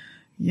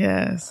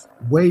yes.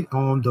 Wait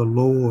on the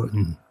Lord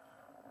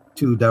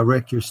to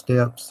direct your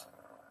steps,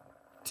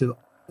 to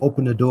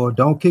open the door.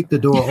 Don't kick the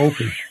door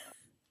open.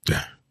 You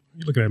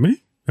looking at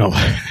me? Oh.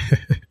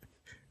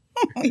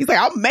 He's like,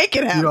 I'll make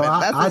it happen.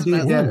 I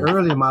did that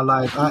early in my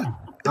life.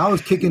 I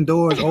was kicking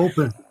doors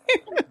open.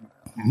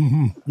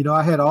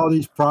 I had all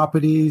these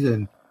properties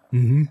and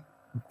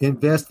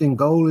invest in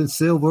gold and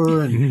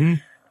silver,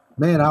 and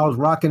man, I was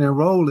rocking and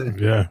rolling.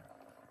 Yeah.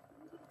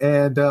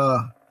 And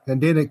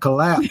then it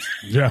collapsed.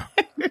 Yeah.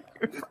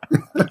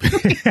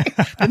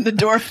 And the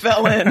door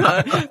fell in.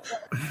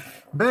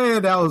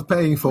 Man, that was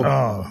painful.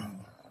 Oh,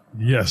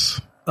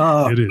 yes,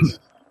 it is.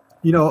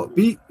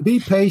 Be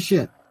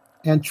patient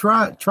and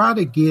try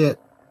to get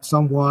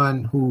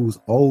someone who's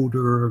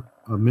older,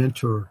 a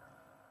mentor,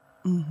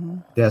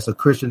 that's a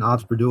Christian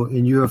entrepreneur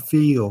in your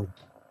field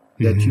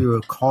that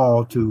you're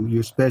called to,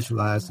 you're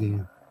specialized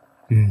in,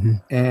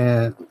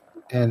 and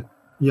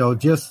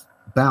just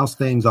bounce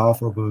things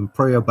off of them and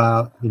pray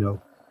about,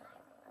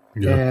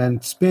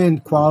 and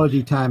spend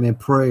quality time in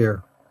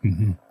prayer,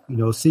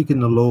 seeking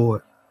the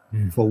Lord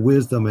for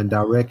wisdom and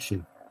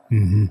direction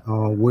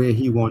on where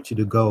he wants you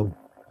to go.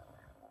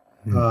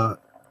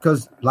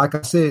 because like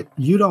I said,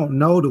 you don't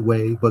know the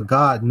way, but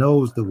God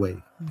knows the way.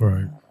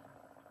 Right.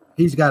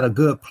 He's got a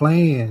good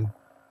plan,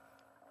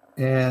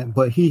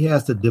 but he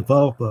has to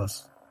develop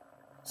us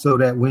so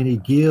that when he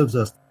gives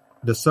us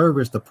the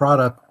service, the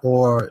product,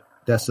 or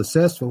that's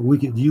successful, we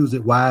can use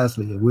it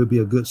wisely and we'll be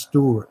a good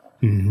steward.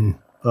 Mm-hmm.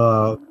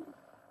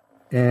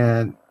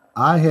 And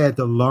I had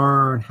to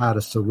learn how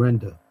to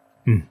surrender.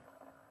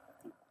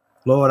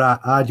 Lord,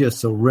 I just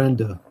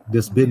surrender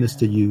this business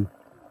to you.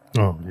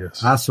 Oh,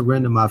 yes. I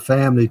surrender my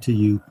family to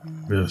you.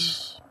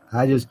 Yes.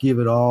 I just give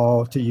it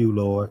all to you,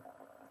 Lord.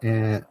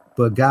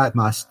 But guide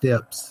my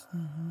steps.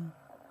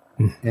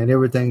 And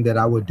everything that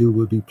I would do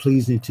would be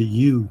pleasing to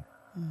you.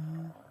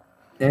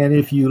 And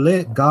if you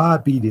let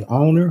God be the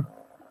owner,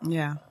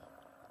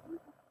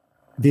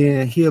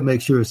 then he'll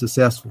make sure it's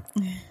successful.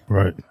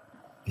 Right.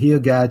 He'll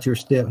guide your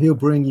step. He'll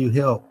bring you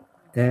help.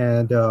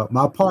 And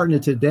my partner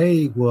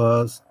today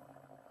was,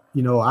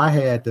 I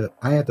had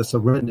to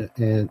surrender.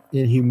 And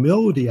in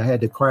humility, I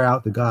had to cry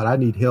out to God, I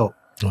need help.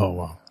 Oh,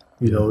 wow.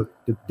 To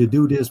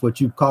do this,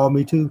 what you called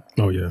me to.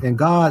 Oh, yeah. And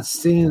God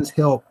sends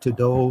help to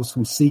those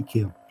who seek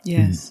him.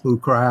 Yes. Who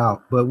cry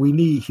out. But we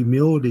need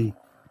humility.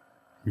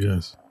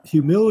 Yes.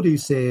 Humility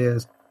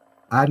says,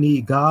 I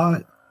need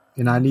God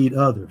and I need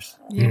others.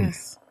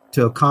 Yes.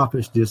 To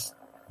accomplish this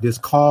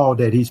call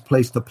that he's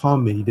placed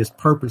upon me, this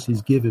purpose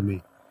he's given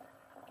me.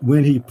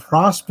 When he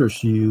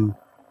prospers you,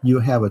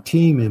 you'll have a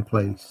team in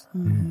place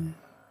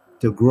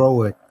to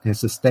grow it and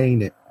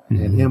sustain it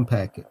and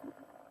impact it.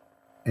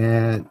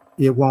 And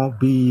it won't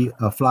be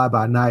a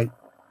fly-by-night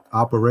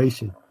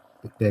operation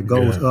that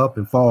goes up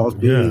and falls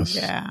big,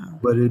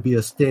 but it'll be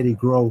a steady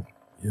growth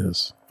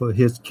for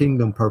his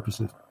kingdom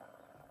purposes.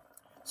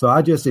 So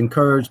I just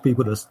encourage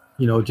people to,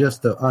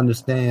 just to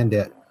understand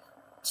that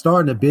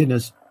starting a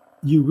business,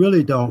 you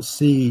really don't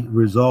see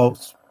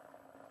results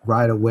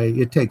right away.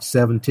 It takes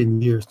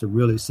 17 years to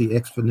really see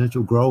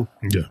exponential growth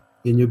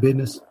in your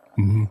business.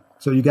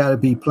 So you got to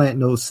be planting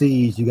those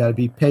seeds. You got to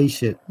be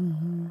patient.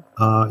 You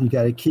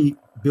got to keep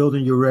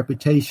building your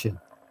reputation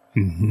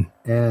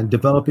and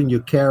developing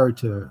your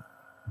character.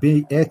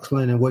 Be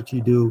excellent in what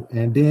you do.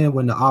 And then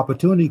when the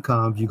opportunity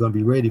comes, you're going to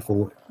be ready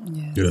for it.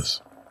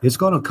 Yes. It's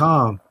going to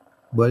come,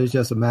 but it's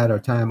just a matter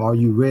of time. Are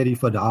you ready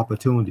for the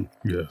opportunity?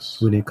 Yes.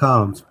 When it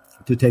comes,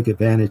 to take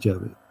advantage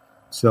of it.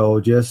 So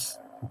just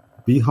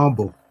be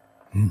humble,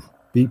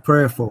 be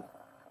prayerful,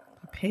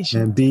 be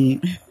patient, and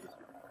be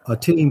a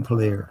team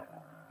player.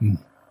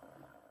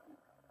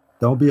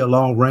 Don't be a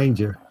lone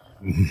ranger.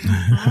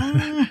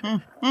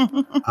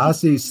 I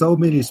see so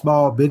many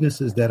small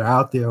businesses that are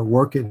out there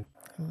working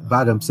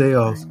by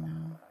themselves,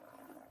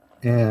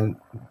 and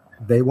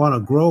they want to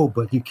grow,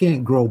 but you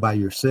can't grow by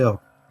yourself.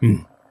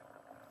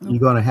 You're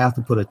going to have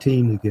to put a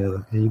team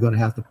together, and you're going to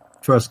have to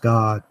trust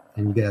God,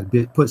 and you got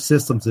to put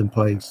systems in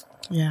place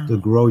to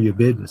grow your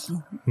business.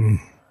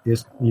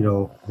 It's,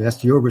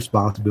 that's your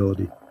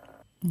responsibility.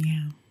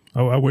 Yeah.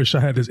 Oh, I wish I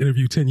had this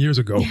interview 10 years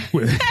ago.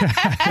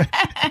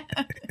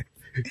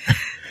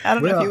 I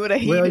don't know if you would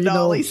have heeded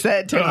all he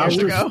said 10 years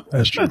ago.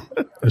 That's true.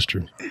 That's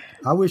true.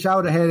 I wish I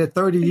would have had it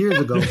 30 years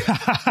ago.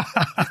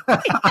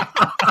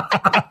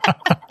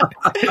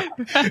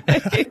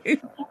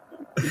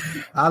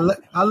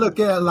 I look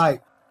at it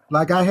like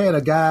I had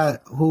a guy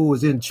who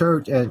was in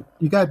church, and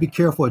you got to be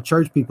careful of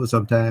church people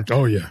sometimes.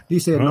 Oh, yeah. He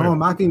said,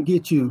 Norm, I can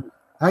get you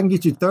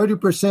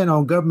 30%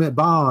 on government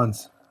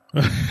bonds.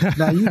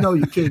 Now, you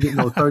can't get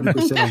no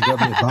 30% on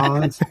government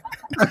bonds.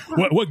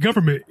 What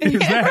government is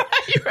that?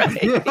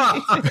 Right. Yeah,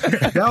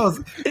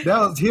 that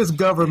was his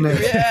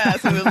government. Yeah,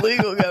 it's an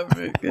illegal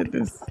government.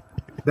 Goodness.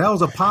 That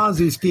was a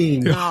Ponzi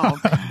scheme. Oh,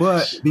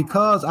 but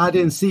because I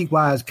didn't seek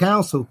wise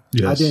counsel,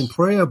 I didn't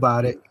pray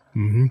about it.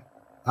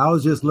 I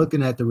was just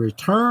looking at the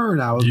return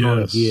I was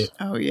going to get.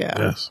 Oh, yeah.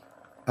 Yes.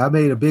 I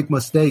made a big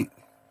mistake,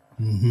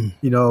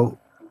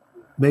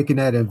 making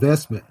that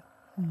investment.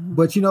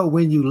 But,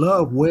 when you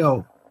love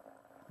wealth,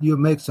 you'll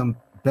make some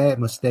bad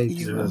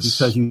mistakes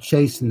because you're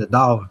chasing the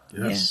dollar.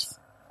 Yes.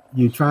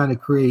 You're trying to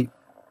create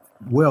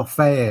wealth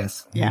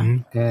fast. Yeah.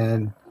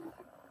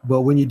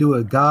 But when you do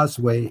it God's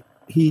way,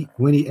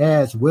 when he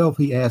adds wealth,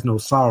 he adds no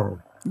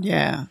sorrow.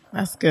 Yeah,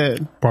 that's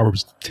good.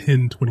 Proverbs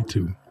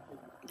 10:22.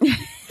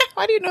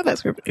 Why do you know that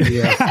scripture?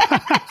 Yeah.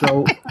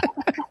 So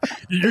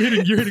you're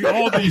hitting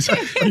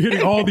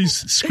all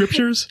these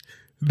scriptures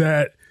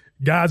that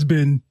God's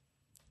been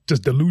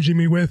just deluging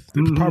me with.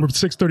 Proverbs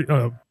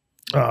 6:30.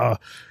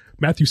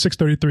 Matthew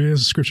 6:33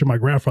 is a scripture my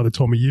grandfather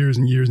told me years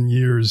and years and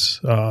years.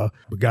 But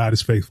God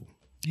is faithful.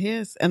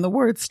 Yes, and the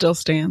word still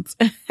stands.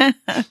 And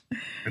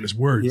his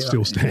word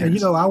still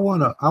stands. And I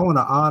want to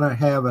honor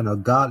having a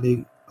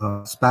godly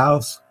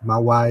spouse. My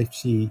wife,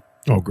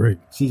 great.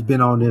 She's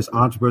been on this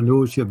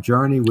entrepreneurship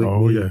journey with me.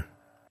 Oh, yeah.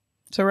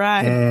 It's a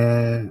ride.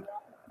 And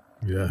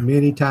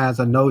many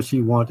times I know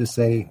she wants to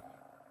say,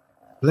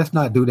 let's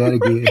not do that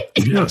again.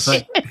 Yes.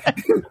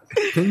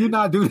 Can you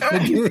not do that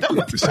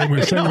again? Same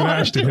with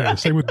Ashton here.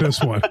 Same with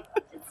this one.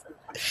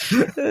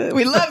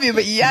 We love you,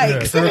 but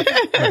yikes.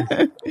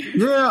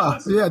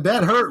 Yeah,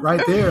 that hurt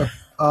right there.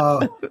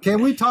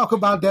 Can we talk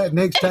about that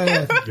next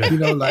time?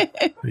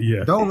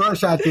 Don't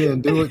rush out there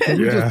and do it. Can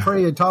we just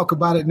pray and talk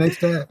about it next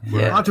time?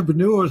 Right.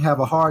 Entrepreneurs have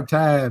a hard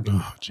time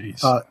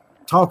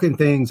talking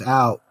things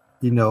out,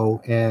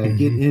 and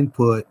getting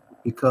input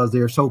because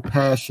they're so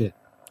passionate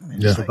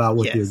about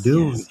what they're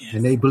doing. Yes.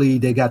 And they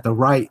believe they got the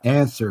right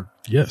answer.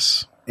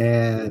 Yes.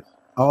 And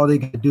all they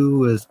can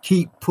do is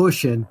keep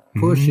pushing,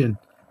 and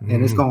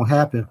it's going to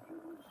happen.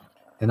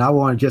 And I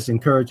want to just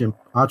encourage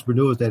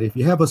entrepreneurs that if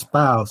you have a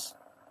spouse,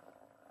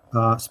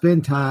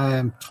 spend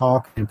time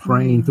talking and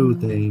praying through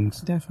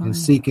things and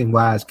seeking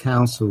wise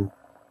counsel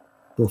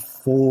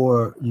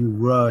before you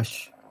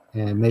rush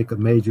and make a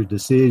major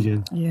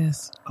decision.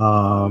 Yes.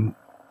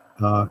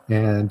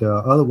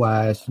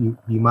 Otherwise, you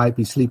might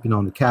be sleeping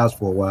on the couch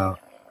for a while.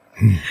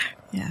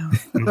 Yeah.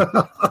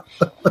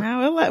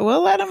 Well,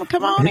 we'll let them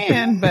come on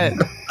in,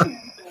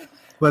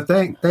 but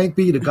thank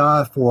be to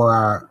God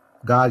for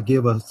God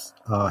give us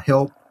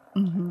help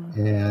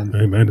and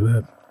amen to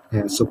that,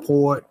 and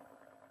support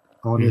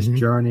on this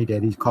journey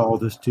that He's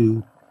called us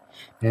to,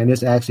 and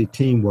it's actually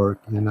teamwork,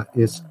 and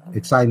it's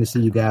exciting to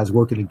see you guys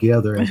working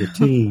together as a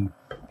team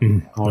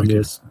on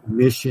this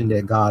mission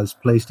that God has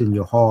placed in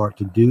your heart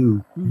to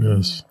do.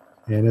 Yes,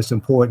 and it's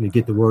important to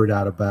get the word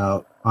out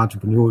about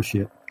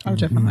entrepreneurship. Oh,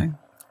 definitely.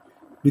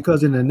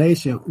 Because in the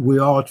nation,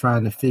 we're all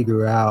trying to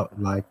figure out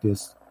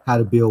how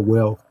to build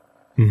wealth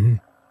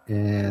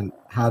and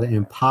how to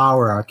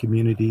empower our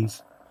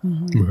communities.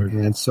 Right.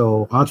 And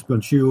so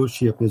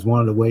entrepreneurship is one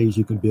of the ways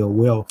you can build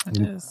wealth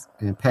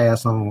and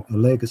pass on a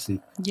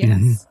legacy.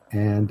 Yes.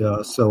 And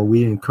so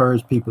we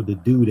encourage people to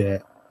do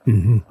that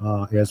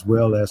as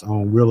well as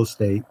on real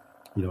estate.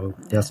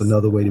 That's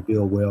another way to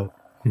build wealth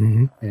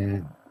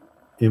and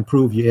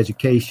improve your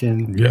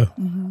education. Yeah.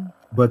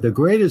 But the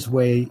greatest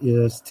way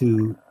is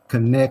to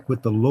connect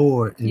with the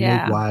Lord and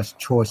make wise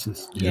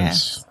choices.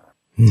 Yes.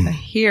 To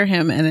hear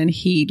Him and then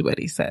heed what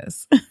He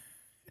says.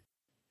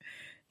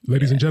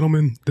 Ladies and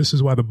gentlemen, this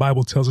is why the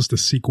Bible tells us to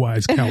seek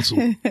wise counsel.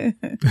 Do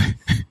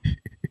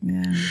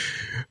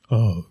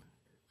you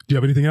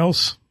have anything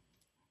else?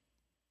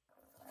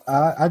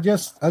 I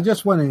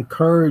just want to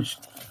encourage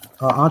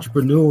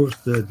entrepreneurs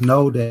to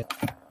know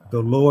that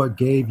the Lord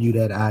gave you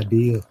that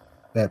idea,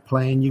 that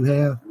plan you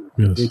have.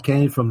 Yes. It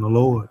came from the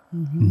Lord.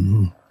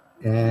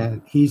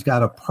 And He's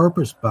got a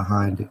purpose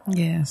behind it.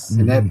 Yes.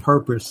 And that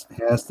purpose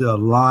has to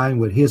align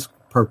with His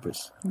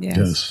purpose.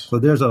 Yes. So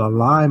there's an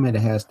alignment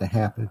that has to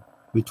happen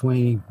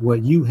between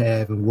what you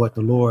have and what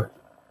the Lord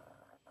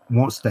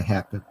wants to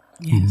happen.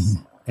 Yes.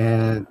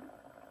 And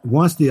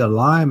once the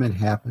alignment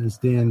happens,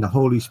 then the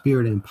Holy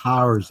Spirit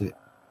empowers it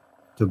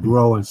to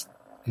grow.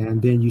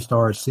 And then you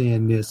start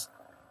seeing this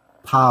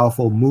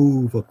powerful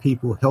move of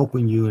people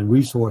helping you and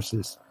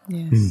resources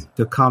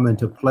to come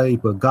into play.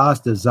 But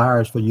God's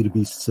desire is for you to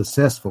be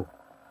successful.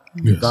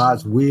 Yes.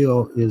 God's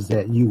will is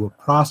that you will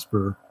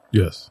prosper.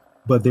 Yes.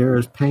 But there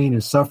is pain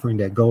and suffering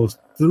that goes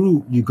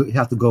through. You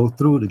have to go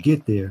through to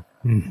get there.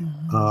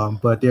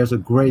 But there's a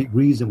great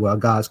reason why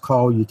God's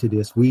called you to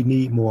this. We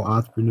need more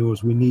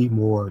entrepreneurs. We need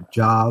more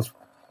jobs.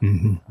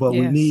 But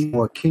we need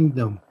more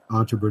kingdom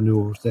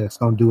entrepreneurs that's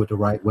going to do it the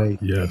right way.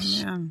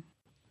 Yes. Yeah.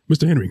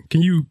 Mr. Henry,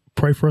 can you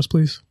pray for us,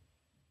 please?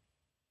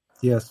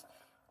 Yes.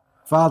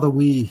 Father,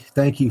 we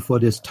thank you for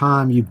this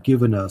time you've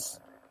given us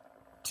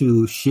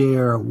to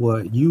share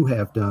what you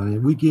have done.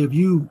 And we give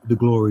you the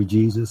glory,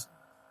 Jesus,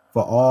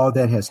 for all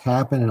that has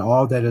happened and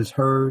all that is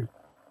heard.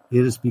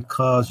 It is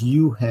because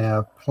you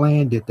have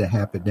planned it to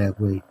happen that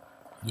way.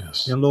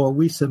 Yes. And Lord,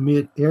 we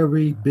submit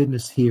every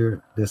business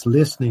here that's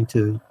listening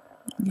to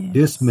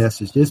this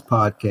message, this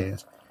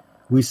podcast.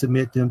 We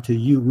submit them to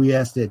you. We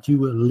ask that you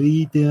would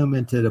lead them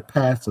into the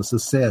path of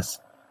success,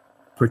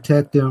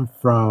 protect them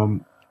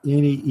from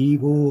any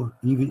evil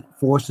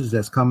forces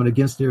that's coming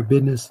against their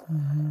business,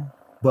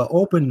 but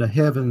open the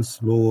heavens,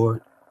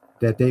 Lord,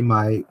 that they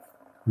might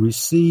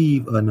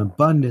receive an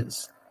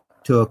abundance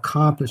to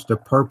accomplish the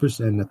purpose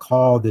and the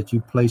call that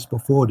you placed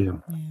before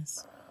them.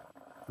 Yes.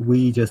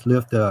 We just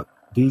lift up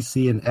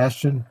DC and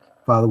Ashton.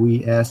 Father,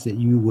 we ask that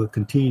you would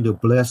continue to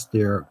bless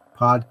their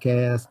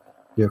podcast,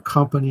 their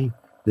company,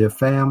 their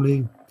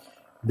family,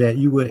 that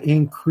you would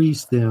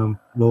increase them,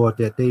 Lord,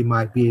 that they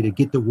might be able to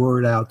get the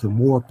word out to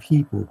more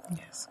people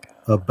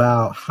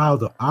about how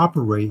to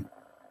operate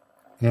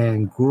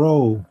and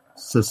grow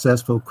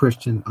successful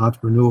Christian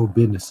entrepreneurial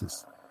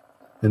businesses.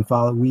 And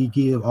Father, we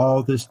give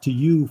all this to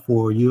you,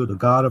 for you're the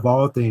God of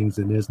all things,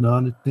 and there's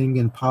nothing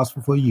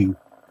impossible for you.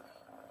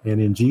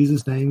 And in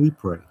Jesus' name we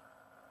pray.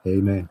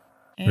 Amen.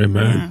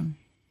 Amen.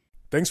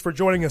 Thanks for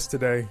joining us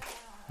today.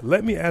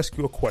 Let me ask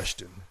you a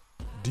question.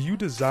 Do you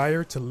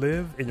desire to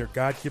live in your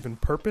God-given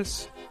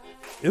purpose?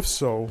 If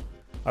so,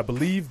 I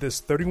believe this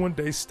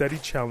 31-day study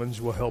challenge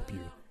will help you.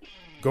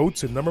 Go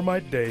to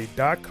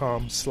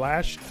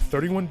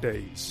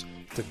numbermyday.com/31days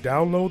to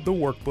download the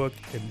workbook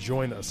and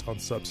join us on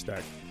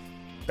Substack.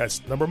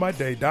 That's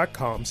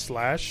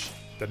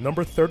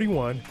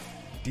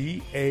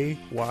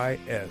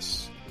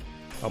numbermyday.com/31days.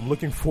 I'm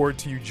looking forward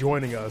to you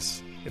joining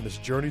us in this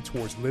journey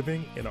towards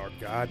living in our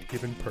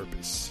God-given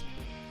purpose.